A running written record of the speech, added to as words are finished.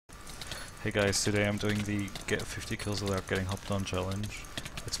Hey guys, today I'm doing the get 50 kills without getting hopped on challenge.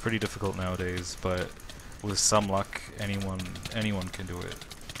 It's pretty difficult nowadays, but with some luck, anyone can do it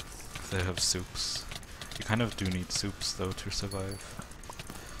if they have soups. You kind of do need soups though to survive.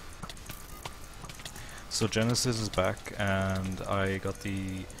 So Genesis is back, and I got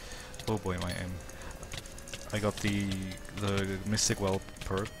the oh boy my aim. I got the Mystic Well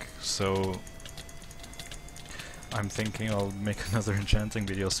perk, so I'm thinking I'll make another enchanting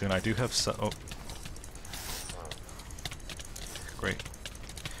video soon. I do have oh great.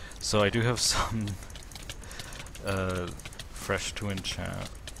 So I do have some fresh to enchant,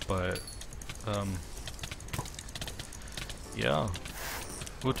 but yeah.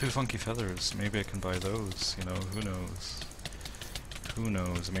 Ooh, 2 funky feathers. Maybe I can buy those, you know, who knows. Who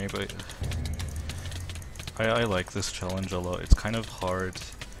knows, maybe I like this challenge a lot. It's kind of hard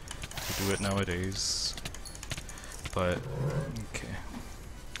to do it nowadays. But okay.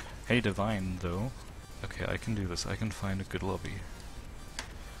 Hey Divine though. Okay, I can do this. I can find a good lobby.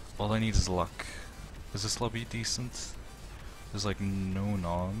 All I need is luck. Is this lobby decent? There's like no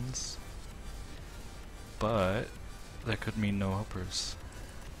nons. But that could mean no hoppers.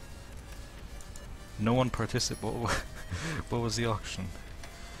 No one participated. What was the auction?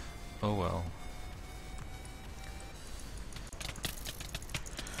 Oh well.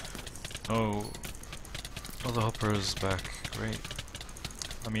 Oh, the hopper is back. Great.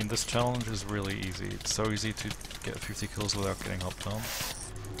 I mean, this challenge is really easy. It's so easy to get 50 kills without getting hopped on.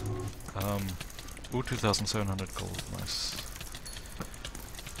 Ooh, 2,700 gold. Nice.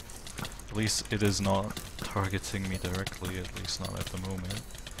 At least it is not targeting me directly, at least not at the moment.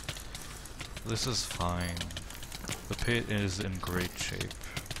 This is fine. The pit is in great shape.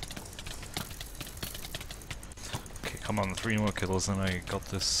 Okay, come on, 3 more kills and I got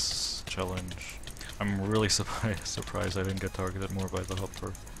this challenge. I'm really surprised I didn't get targeted more by the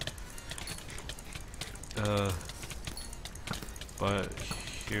hopper. But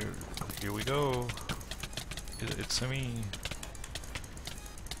here we go. It's a me.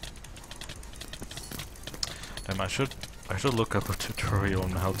 Damn, I should look up a tutorial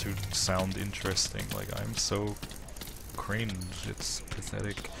on how to sound interesting. Like, I'm so cringe, it's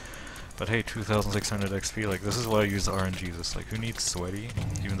pathetic. But hey, 2600 XP, like, this is why I use RNGesus. Like, who needs sweaty?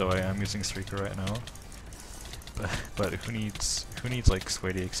 Even though I am using Streaker right now. But who needs like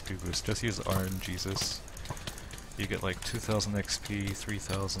sweaty XP boost? Just use RNGesus. You get like 2000 XP,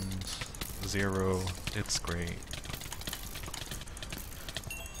 3000, 0, it's great.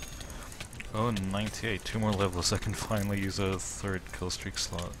 Oh, 98, 2 more levels, I can finally use a 3rd killstreak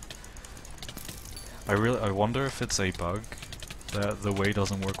slot. I wonder if it's a bug that the way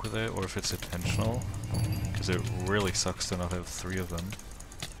doesn't work with it, or if it's intentional, because it really sucks to not have 3 of them.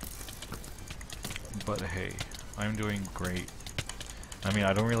 But hey, I'm doing great. I mean,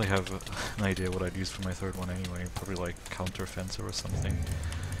 I don't really have an idea what I'd use for my 3rd one anyway, probably like counter fencer or something.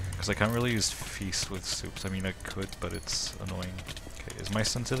 Because I can't really use feast with soups. I mean, I could, but it's annoying. Okay, is my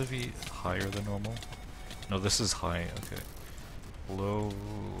sensitivity higher than normal? No, this is high, okay. Low,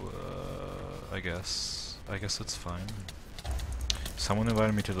 I guess it's fine. Someone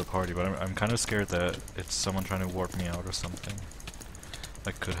invited me to the party, but I'm kind of scared that it's someone trying to warp me out or something.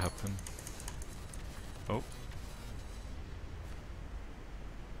 That could happen. Oh.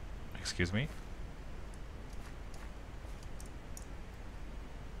 Excuse me?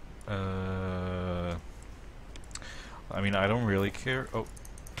 I mean, I don't really care. Oh.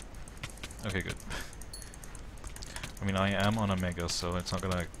 Okay, good. I mean, I am on a mega, so it's not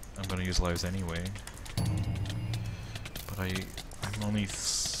gonna... I'm gonna use lives anyway. But I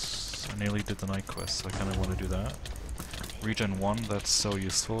nearly did the night quest, so I kinda wanna do that. Regen 1, that's so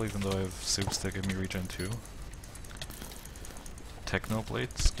useful, even though I have soups that give me regen 2.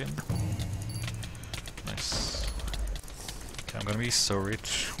 Technoblade skin. Nice. Okay, I'm gonna be so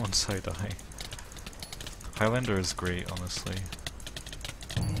rich once I die. Highlander is great, honestly.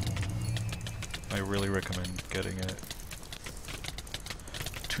 I really recommend getting it.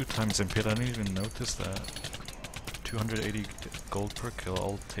 2 times impede, I didn't even notice that. 280 gold per kill,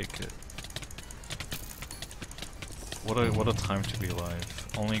 I'll take it. What a time to be alive.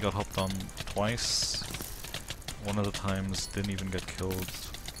 Only got hopped on twice. One of the times didn't even get killed.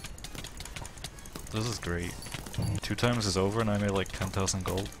 This is great. 2 times is over and I made like 10,000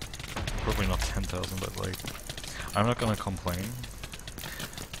 gold. Probably not 10,000, but like... I'm not gonna complain.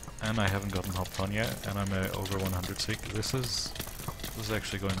 And I haven't gotten hopped on yet, and I'm at over 100 seek. This is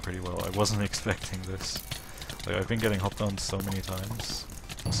actually going pretty well. I wasn't expecting this. Like, I've been getting hopped on so many times.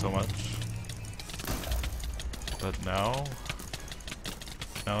 So much. But now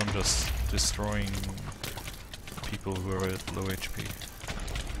I'm just destroying people who are at low HP.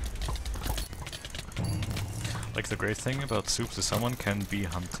 Like, the great thing about soups is someone can be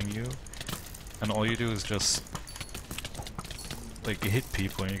hunting you, and all you do is just, like, you hit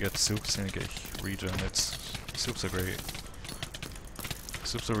people and you get soups and you get regen. Soups are great.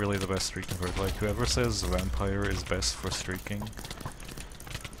 Soups are really the best streaking bird. Like, whoever says vampire is best for streaking,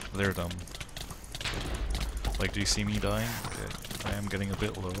 they're dumb. Like, do you see me dying? Okay, I am getting a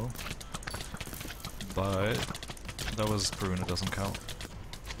bit low. But that was Prune, it doesn't count.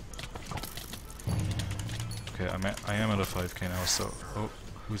 Okay, I am at a 5k now, so... Oh,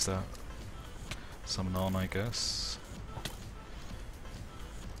 who's that? Some non, I guess.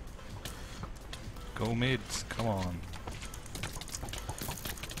 Go mid, come on.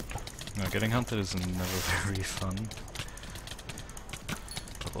 No, getting hunted is never very fun.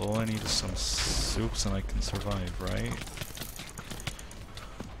 But all I need is some soups and I can survive, right?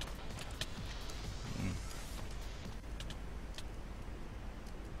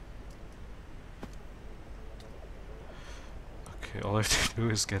 Okay, all I have to do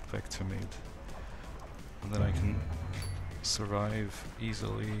is get back to mid. And then I can survive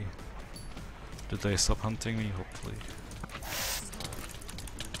easily. Did they stop hunting me? Hopefully.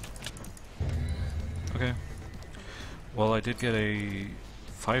 Okay. Well, I did get a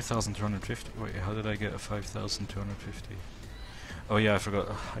 5,250. Wait, how did I get a 5,250? Oh yeah, I forgot.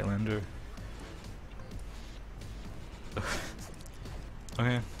 Highlander.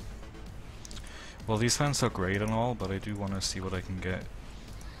 Okay. Well, these fans are great and all, but I do want to see what I can get.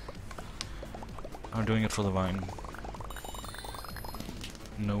 I'm doing it for the Vine.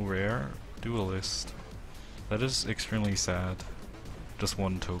 No rare. Duelist. That is extremely sad. Just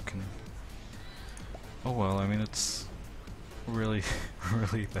one token. Oh well, I mean it's really,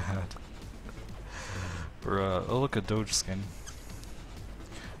 really bad. Bruh, oh look, a Doge skin.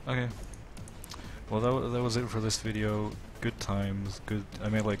 Okay. Well that was it for this video. Good times, good. I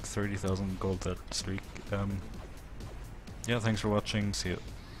made like 30,000 gold that streak. Yeah, thanks for watching, see ya.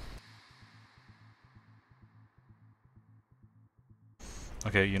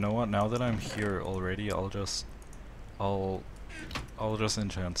 Okay, you know what, now that I'm here already, I'll just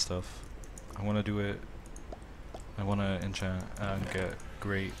enchant stuff. I wanna do it. I wanna enchant and get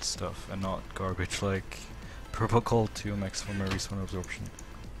great stuff and not garbage like Purple Cold 2 max for my respawn absorption.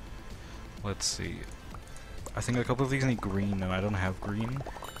 Let's see. I think a couple of these need green and I don't have green.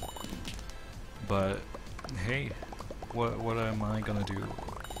 But hey, what am I gonna do?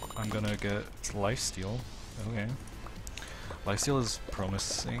 I'm gonna get lifesteal. Okay. Lifesteal is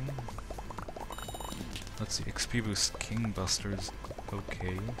promising. Let's see, XP boost King Busters.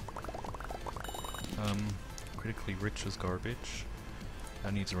 Okay. Critically rich is garbage.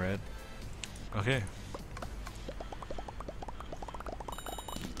 That needs red. Okay.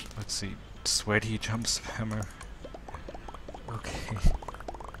 Let's see. Sweaty jump spammer. Okay.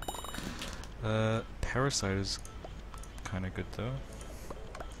 Parasite is kinda good though.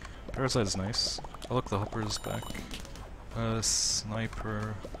 Parasite is nice. Oh look, the hopper is back.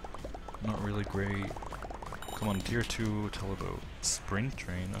 Sniper. Not really great. Come on, tier 2 teleboat. Sprint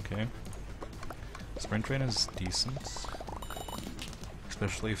train, okay. Sprint train is decent.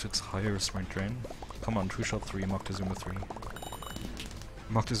 Especially if it's higher sprint train. Come on, True Shot 3, Moctezuma 3.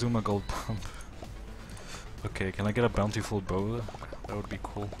 Moctezuma gold pump. Okay, can I get a bountiful bow? That would be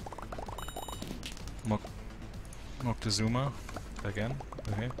cool. Moctezuma again.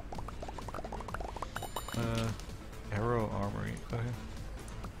 Okay. Arrow armory. Okay.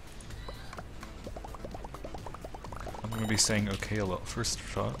 I'm gonna be saying okay a lot. First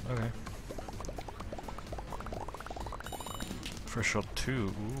shot. Okay. First shot 2.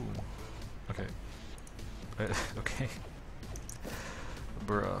 Ooh. Okay. Okay.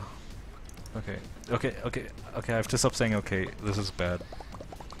 Bruh. Okay. Okay. I have to stop saying okay. This is bad.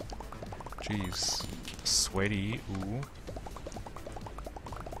 Jeez. Sweaty. Ooh.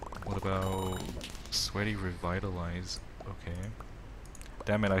 What about Sweaty Revitalize? Okay.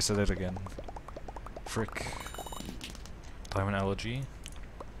 Damn it, I said it again. Frick. Diamond Allergy.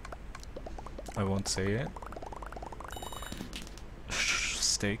 I won't say it.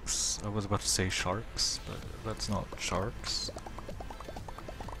 Steaks. I was about to say sharks, but that's not sharks.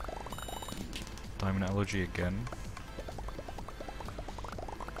 Diamond Allergy again.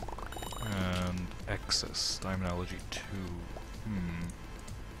 And Excess. Diamond Allergy 2.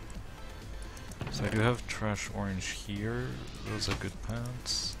 So I do have Trash Orange here. Those are good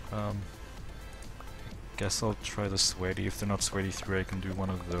pants. Guess I'll try the Sweaty. If they're not Sweaty 3, I can do one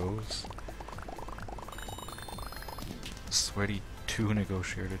of those. Sweaty 2,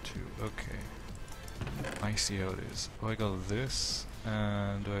 Negotiator 2. Okay. I see how it is. Oh, I got this.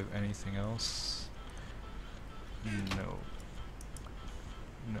 And do I have anything else? No.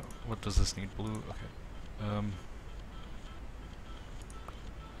 No. What does this need? Blue? Okay.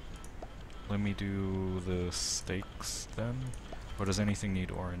 Let me do the stakes then. Or does anything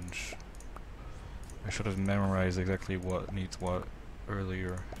need orange? I should have memorized exactly what needs what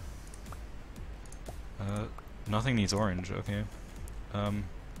earlier. Nothing needs orange, okay.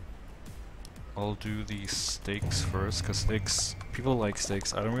 I'll do the stakes first, because stakes, people like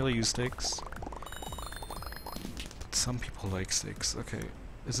stakes. I don't really use stakes, but some people like stakes. Okay,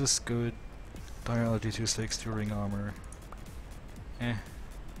 is this good? Dialogy 2 stakes, 2 ring armor. Eh.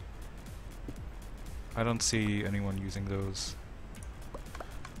 I don't see anyone using those.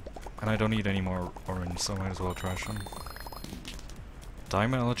 And I don't need any more orange, so I might as well trash them.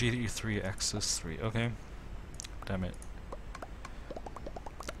 Diamondology 3, Axis 3, okay. Damn it.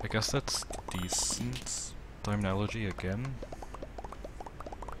 I guess that's decent. Diamondology again.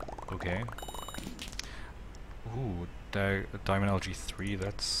 Okay. Ooh, Diamondology 3,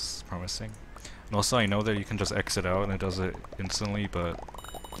 that's promising. And also I know that you can just exit out and it does it instantly, but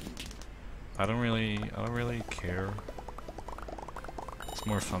I don't really care. It's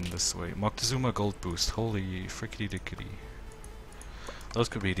more fun this way. Moctezuma Gold Boost, holy frickety dickety. Those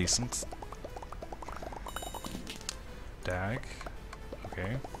could be decent. Dag.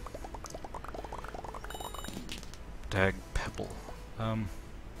 Okay. Dag Pebble. I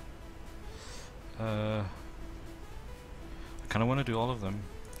kinda wanna do all of them.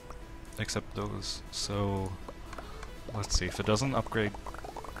 Except those. So let's see, if it doesn't upgrade,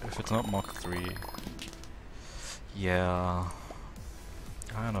 if it's not Mach 3, yeah,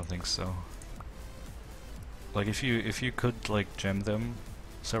 I don't think so. Like if you could like gem them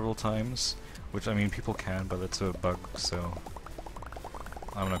several times, which I mean people can, but it's a bug, so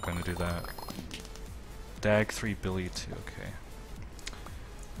I'm not gonna do that. Dag 3 Billy 2, okay.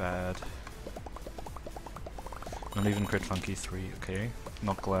 Bad. Not even Crit Funky 3, okay.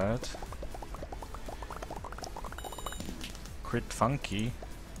 Not glad. Crit Funky?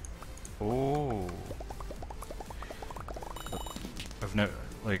 Oh. I've never,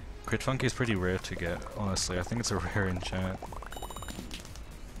 like, Crit Funky is pretty rare to get, honestly. I think it's a rare enchant.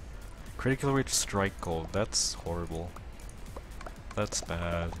 Critical Rate Strike Gold, that's horrible. That's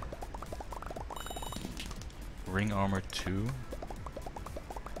bad. Ring Armor 2.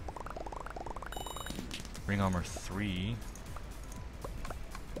 Ring Armor 3.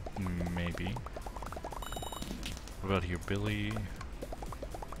 Maybe. What about here? Billy.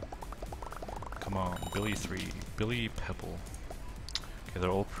 Come on, Billy 3. Billy Pebble. Okay, they're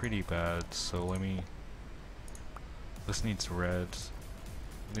all pretty bad, so let me... This needs red.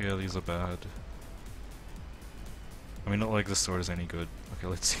 Yeah, these are bad. I mean, not like the sword is any good. Okay,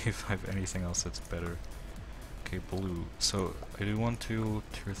 let's see if I have anything else that's better. Okay, blue. So, I do want to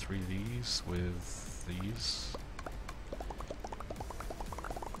tier 3 these with these.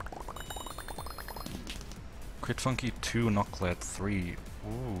 Crit Funky 2, Knocklat 3.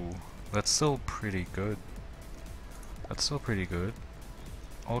 Ooh, that's still pretty good. That's still pretty good.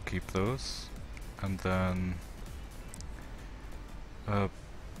 I'll keep those. And then...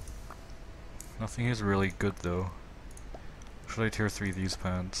 nothing is really good though. Should I tier 3 these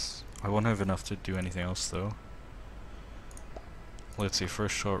pants? I won't have enough to do anything else though. Let's see,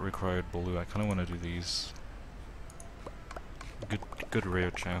 first shot required blue. I kinda wanna do these. Good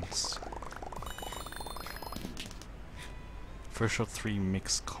rare chance. First shot 3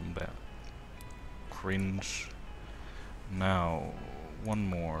 mixed combat. Cringe. Now, one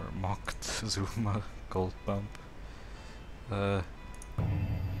more. Moctezuma Gold Bump.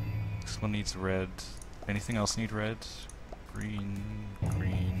 This one needs red. Anything else need red? Green,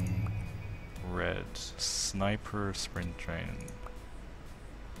 green, red. Sniper Sprint Train.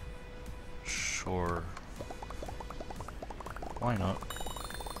 Sure. Why not?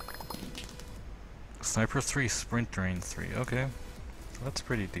 Sniper 3, Sprint Drain 3. Okay. That's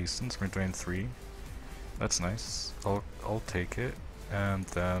pretty decent. Sprint Drain 3. That's nice. I'll take it. And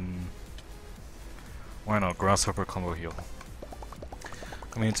then... why not? Grasshopper Combo Heal.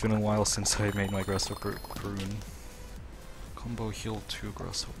 I mean, it's been a while since I made my Grasshopper Rune. Combo Heal 2,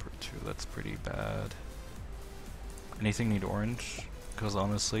 Grasshopper 2. That's pretty bad. Anything need orange? Because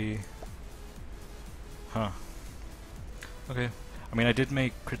honestly... huh. Okay. I mean, I did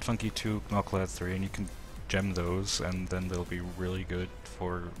make Crit Funky 2, Knocklat 3, and you can gem those, and then they'll be really good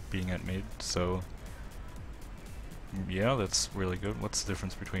for being at mid, so... yeah, that's really good. What's the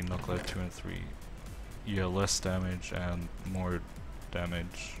difference between Knocklat 2 and 3? Yeah, less damage and more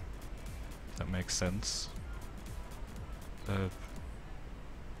damage. That makes sense.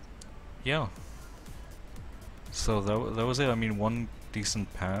 Yeah. So that was it. I mean, one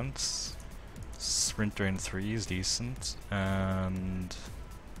decent pants. Sprint Drain 3 is decent, and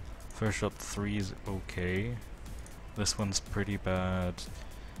First shot 3 is okay. This one's pretty bad.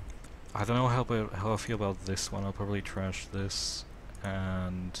 I don't know how I feel about this one. I'll probably trash this,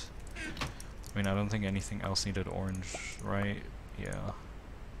 and I mean I don't think anything else needed orange, right? Yeah.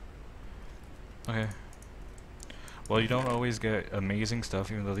 Okay. Well, you don't always get amazing stuff,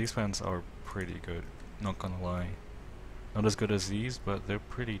 even though these pants are pretty good. Not gonna lie. Not as good as these, but they're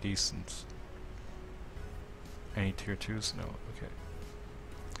pretty decent. Any tier 2s? No. Okay.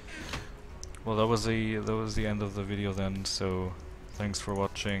 Well, that was the end of the video then. So, thanks for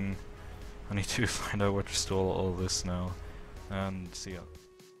watching. I need to find out what stole all this now, and see ya.